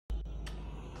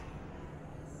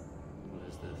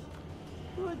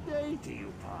Good day to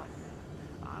you, partner.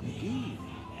 I'm Guy,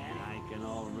 and I can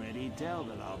already tell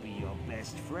that I'll be your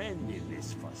best friend in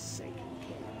this forsaken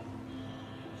camp.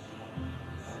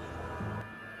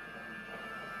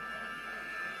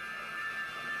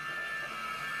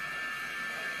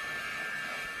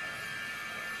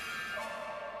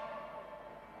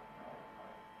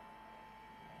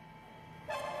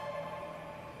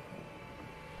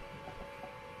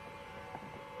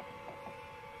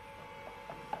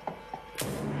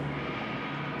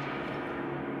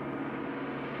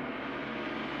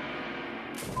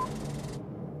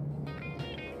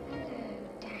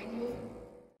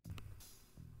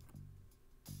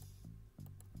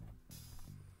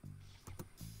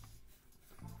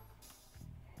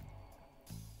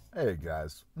 Hey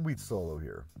guys, Wheat Solo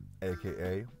here,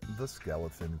 aka the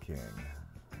Skeleton King.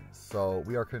 So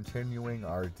we are continuing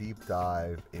our deep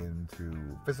dive into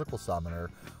Physical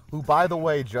Summoner, who by the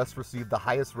way just received the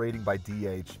highest rating by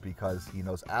DH because he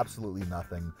knows absolutely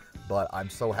nothing, but I'm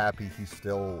so happy he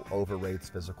still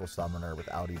overrates Physical Summoner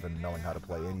without even knowing how to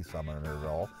play any Summoner at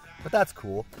all. But that's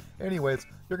cool. Anyways,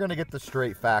 you're gonna get the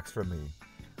straight facts from me.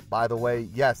 By the way,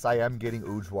 yes, I am getting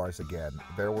Ujwars again.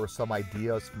 There were some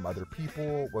ideas from other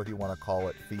people, whether you want to call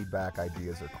it feedback,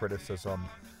 ideas, or criticism,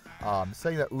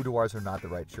 saying that Ujwars are not the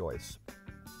right choice.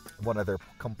 One of their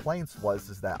complaints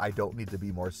is that I don't need to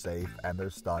be more safe and their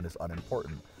stun is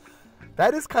unimportant.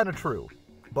 That is kind of true,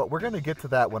 but we're going to get to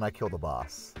that when I kill the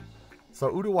boss. So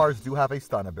Ujwars do have a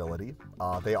stun ability.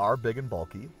 They are big and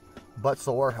bulky, but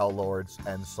so are Hellords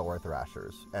and so are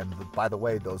Thrashers. And by the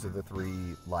way, those are the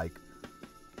three,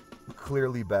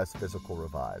 clearly best physical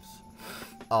revives.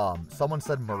 Someone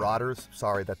said Marauders.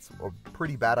 Sorry, that's a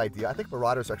pretty bad idea. I think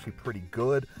Marauders are actually pretty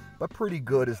good, but pretty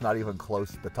good is not even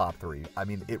close to the top three. I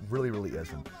mean, it really, really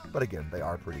isn't. But again, they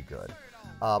are pretty good.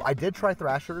 I did try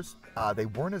Thrashers. They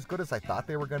weren't as good as I thought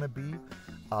they were going to be.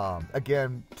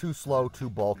 Again, too slow, too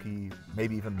bulky,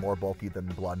 maybe even more bulky than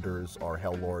Blunders or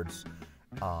Hellords.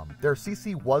 Their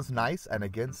CC was nice, and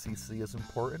again, CC is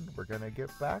important. We're going to get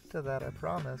back to that, I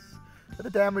promise. But the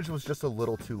damage was just a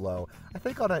little too low. I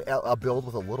think on a build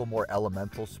with a little more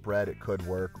elemental spread, it could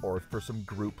work, or for some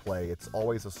group play, it's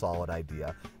always a solid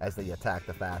idea, as they attack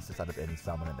the fastest out of any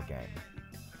summon in the game.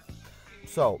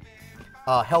 So,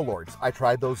 Hellords, I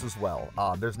tried those as well.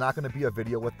 There's not going to be a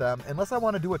video with them, unless I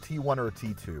want to do a T1 or a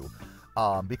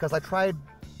T2, because I tried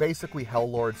basically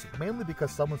Hellords, mainly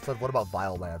because someone said, what about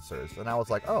Vile Lancers? And I was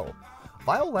like, oh,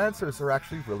 Vile Lancers are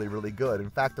actually really, really good. In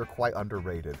fact, they're quite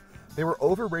underrated. They were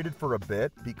overrated for a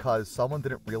bit because someone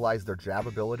didn't realize their jab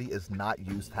ability is not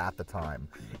used half the time.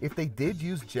 If they did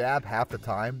use jab half the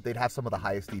time, they'd have some of the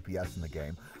highest DPS in the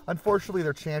game. Unfortunately,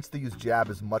 their chance to use jab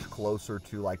is much closer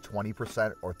to like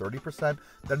 20% or 30%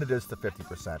 than it is to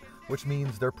 50%, which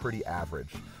means they're pretty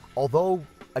average. Although,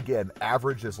 again,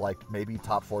 average is like maybe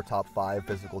top 4, top 5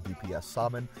 physical DPS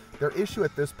summon. Their issue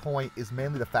at this point is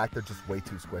mainly the fact they're just way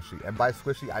too squishy. And by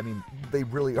squishy, I mean they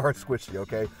really are squishy,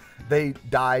 okay? They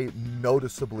die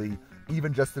noticeably,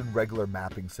 even just in regular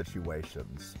mapping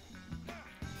situations.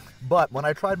 But when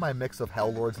I tried my mix of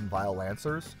Hellords and Vile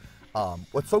Lancers,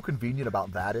 what's so convenient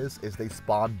about that is they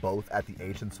spawn both at the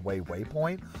Ancient's Way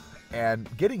waypoint. And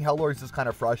getting Hellords is kind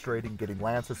of frustrating, getting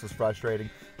Lancers is frustrating,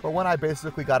 but when I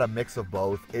basically got a mix of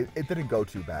both, it didn't go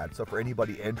too bad. So for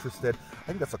anybody interested, I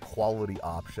think that's a quality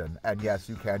option. And yes,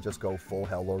 you can just go full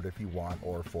Hellord if you want,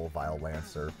 or full Vile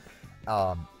Lancer.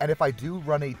 And if I do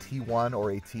run a T1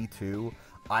 or a T2,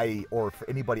 or if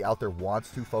anybody out there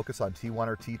wants to focus on T1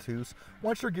 or T2s,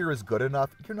 once your gear is good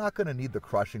enough, you're not going to need the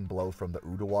crushing blow from the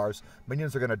Ujwars.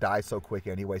 Minions are going to die so quick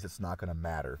anyways, it's not going to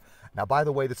matter. Now, by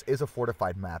the way, this is a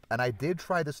fortified map, and I did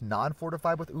try this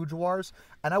non-fortified with Ujwars,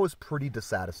 and I was pretty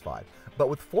dissatisfied. But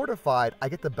with fortified, I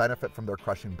get the benefit from their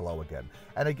crushing blow again.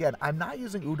 And again, I'm not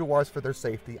using Ujwars for their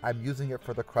safety, I'm using it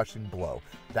for the crushing blow.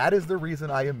 That is the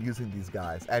reason I am using these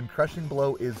guys, and crushing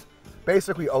blow is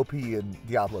basically OP in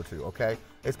Diablo 2, okay?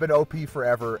 It's been OP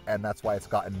forever, and that's why it's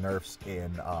gotten nerfs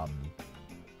in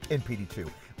PD2.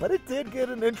 But it did get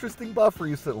an interesting buff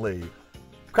recently.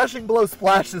 Crushing Blow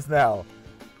splashes now.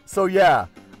 So yeah,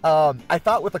 I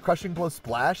thought with a Crushing Blow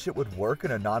splash it would work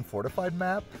in a non-fortified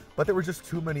map, but there were just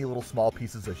too many little small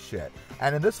pieces of shit.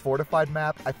 And in this fortified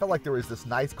map, I felt like there was this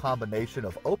nice combination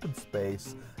of open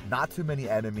space, not too many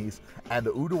enemies, and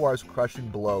the Ujwar's Crushing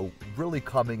Blow really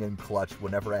coming in clutch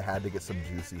whenever I had to get some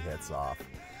juicy hits off.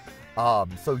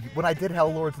 So when I did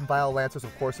Hellords and Vile Lancers,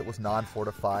 of course it was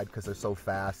non-fortified because they're so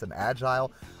fast and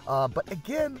agile. But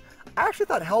again, I actually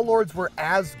thought Hellords were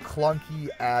as clunky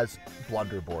as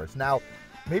Blunderboars. Now,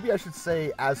 maybe I should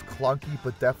say as clunky,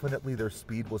 but definitely their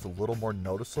speed was a little more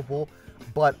noticeable.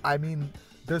 But I mean,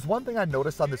 there's one thing I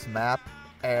noticed on this map.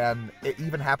 and it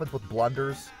even happens with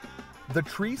blunders. The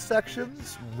tree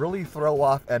sections really throw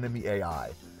off enemy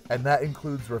AI, and that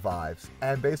includes revives.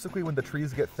 And basically when the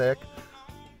trees get thick,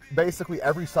 basically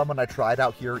every summon I tried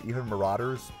out here, even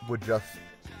Marauders, would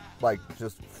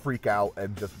just freak out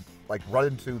and just like run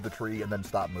into the tree and then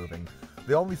stop moving.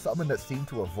 The only summon that seemed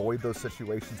to avoid those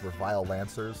situations were Vile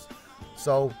Lancers.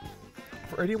 So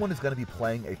for anyone who's going to be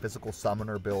playing a physical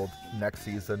summoner build next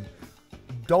season,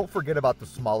 don't forget about the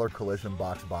smaller collision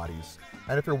box bodies.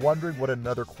 And if you're wondering what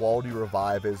another quality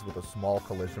revive is with a small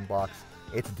collision box,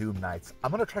 it's Doom Knights.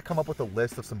 I'm going to try to come up with a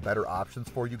list of some better options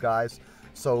for you guys,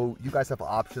 so you guys have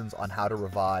options on how to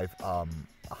revive a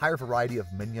higher variety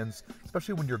of minions,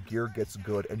 especially when your gear gets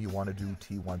good and you want to do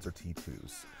T1s or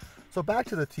T2s. So back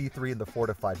to the T3 and the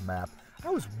fortified map, I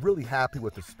was really happy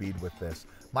with the speed with this.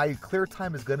 My clear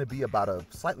time is going to be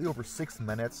about slightly over 6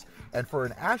 minutes, and for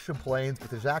an Ashen Plains,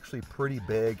 which is actually pretty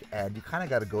big, and you kind of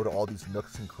got to go to all these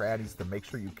nooks and crannies to make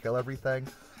sure you kill everything,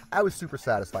 I was super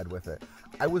satisfied with it.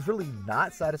 I was really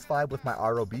not satisfied with my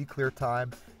ROB clear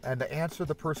time, and to answer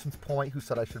the person's point who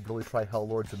said I should really try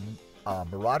Hellords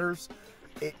and Marauders,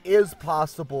 it is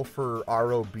possible for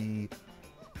ROB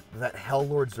that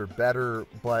Hellords are better,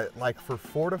 but like for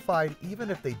Fortified, even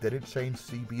if they didn't change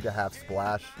CB to have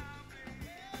Splash,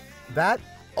 that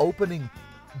opening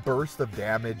burst of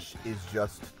damage is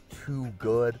just too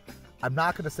good. I'm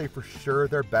not going to say for sure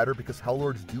they're better because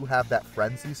Hellords do have that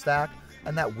Frenzy stack,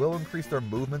 and that will increase their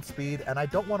movement speed, and I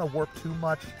don't want to warp too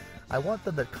much. I want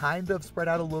them to kind of spread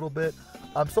out a little bit.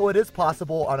 So it is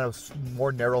possible on a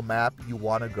more narrow map you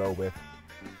want to go with,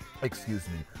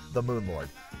 the Moonlord.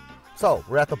 So,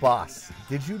 we're at the boss.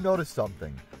 Did you notice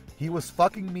something? He was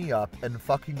fucking me up and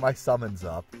fucking my summons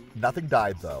up. Nothing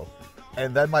died though.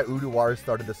 And then my Uduars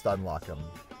started to stun lock him.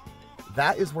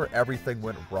 That is where everything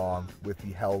went wrong with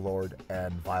the Hellord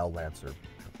and Vile Lancer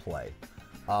play.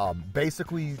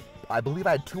 Basically, I believe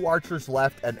I had 2 archers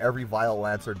left and every Vile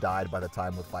Lancer died by the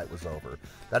time the fight was over.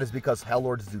 That is because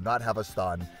Hellords do not have a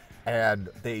stun, and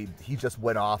he just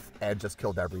went off and just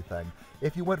killed everything.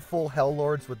 If you went full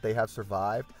Hellords, would they have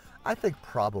survived? I think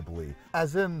probably.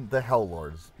 As in the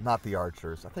Hellords, not the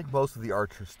archers. I think most of the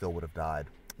archers still would have died.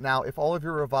 Now, if all of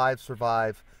your revives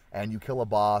survive and you kill a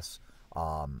boss,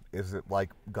 is it like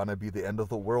gonna be the end of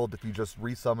the world if you just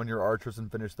resummon your archers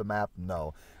and finish the map?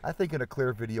 No. I think in a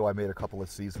clear video I made a couple of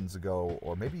seasons ago,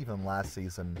 or maybe even last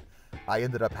season, I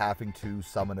ended up having to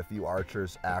summon a few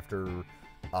archers after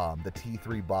the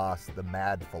T3 boss, the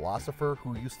Mad Philosopher,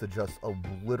 who used to just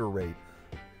obliterate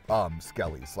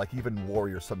skellies. Like, even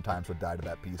warriors sometimes would die to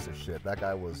that piece of shit. That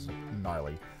guy was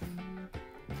gnarly.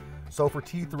 So for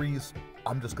T3s,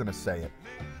 I'm just going to say it.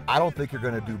 I don't think you're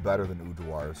going to do better than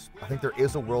Uduars. I think there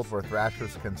is a world where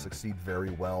Thrashers can succeed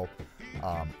very well.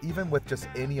 Even with just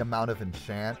any amount of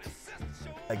enchant.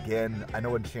 Again, I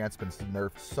know enchant's been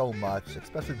nerfed so much,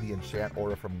 especially the enchant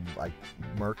aura from like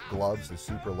Merc gloves is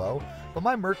super low, but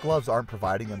my Merc gloves aren't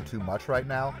providing them too much right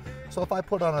now. So if I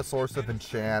put on a source of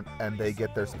enchant and they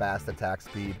get their fast attack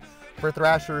speed, for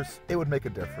Thrashers, it would make a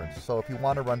difference. So if you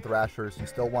want to run Thrashers, you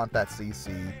still want that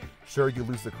CC. Sure, you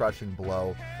lose the Crushing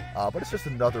Blow, but it's just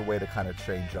another way to kind of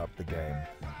change up the game.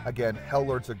 Again,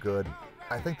 Hellords are good.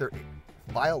 I think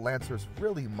Vile Lancers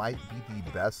really might be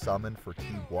the best summon for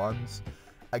T1s.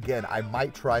 Again, I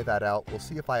might try that out. We'll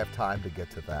see if I have time to get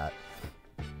to that.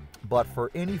 But for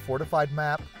any fortified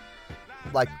map,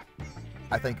 like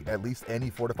I think at least any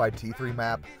fortified T3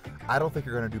 map, I don't think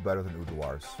you're going to do better than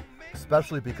Uduars.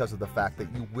 Especially because of the fact that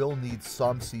you will need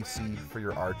some CC for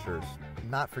your archers,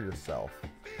 not for yourself.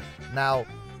 Now,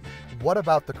 what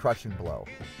about the Crushing Blow?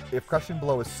 If Crushing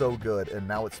Blow is so good and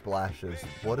now it splashes,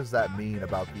 what does that mean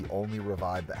about the only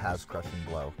revive that has Crushing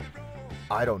Blow?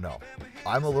 I don't know.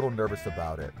 I'm a little nervous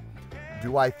about it.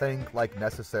 Do I think, like,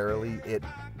 necessarily it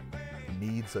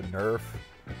needs a nerf?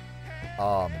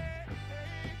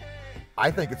 I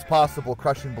think it's possible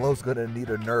Crushing Blow's going to need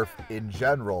a nerf in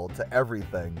general to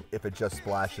everything if it just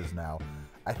splashes now.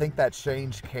 I think that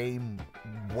change came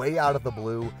way out of the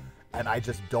blue, and I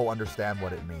just don't understand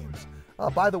what it means.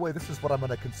 By the way, this is what I'm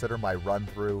going to consider my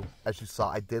run-through. As you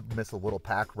saw, I did miss a little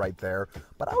pack right there,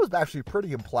 but I was actually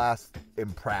pretty impressed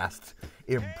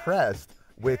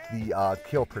with the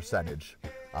kill percentage.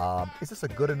 Is this a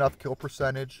good enough kill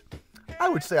percentage? I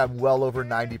would say I'm well over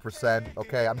 90%,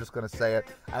 okay? I'm just going to say it.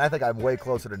 And I think I'm way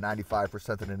closer to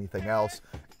 95% than anything else.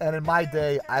 And in my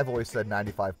day, I've always said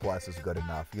 95 plus is good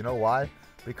enough. You know why?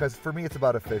 Because for me, it's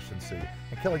about efficiency.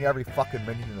 And killing every fucking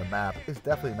minion in the map is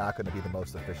definitely not going to be the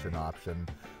most efficient option.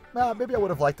 Now, maybe I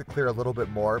would have liked to clear a little bit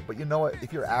more, but you know what?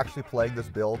 If you're actually playing this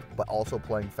build, but also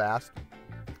playing fast,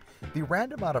 the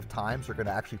random amount of times you're going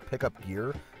to actually pick up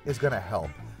gear is going to help.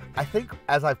 I think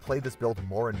as I've played this build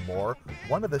more and more,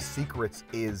 one of the secrets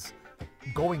is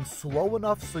going slow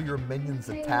enough so your minions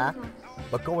attack,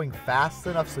 but going fast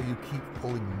enough so you keep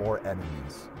pulling more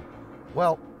enemies.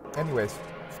 Well, anyways,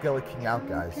 Skelly King out,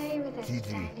 guys.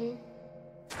 GG.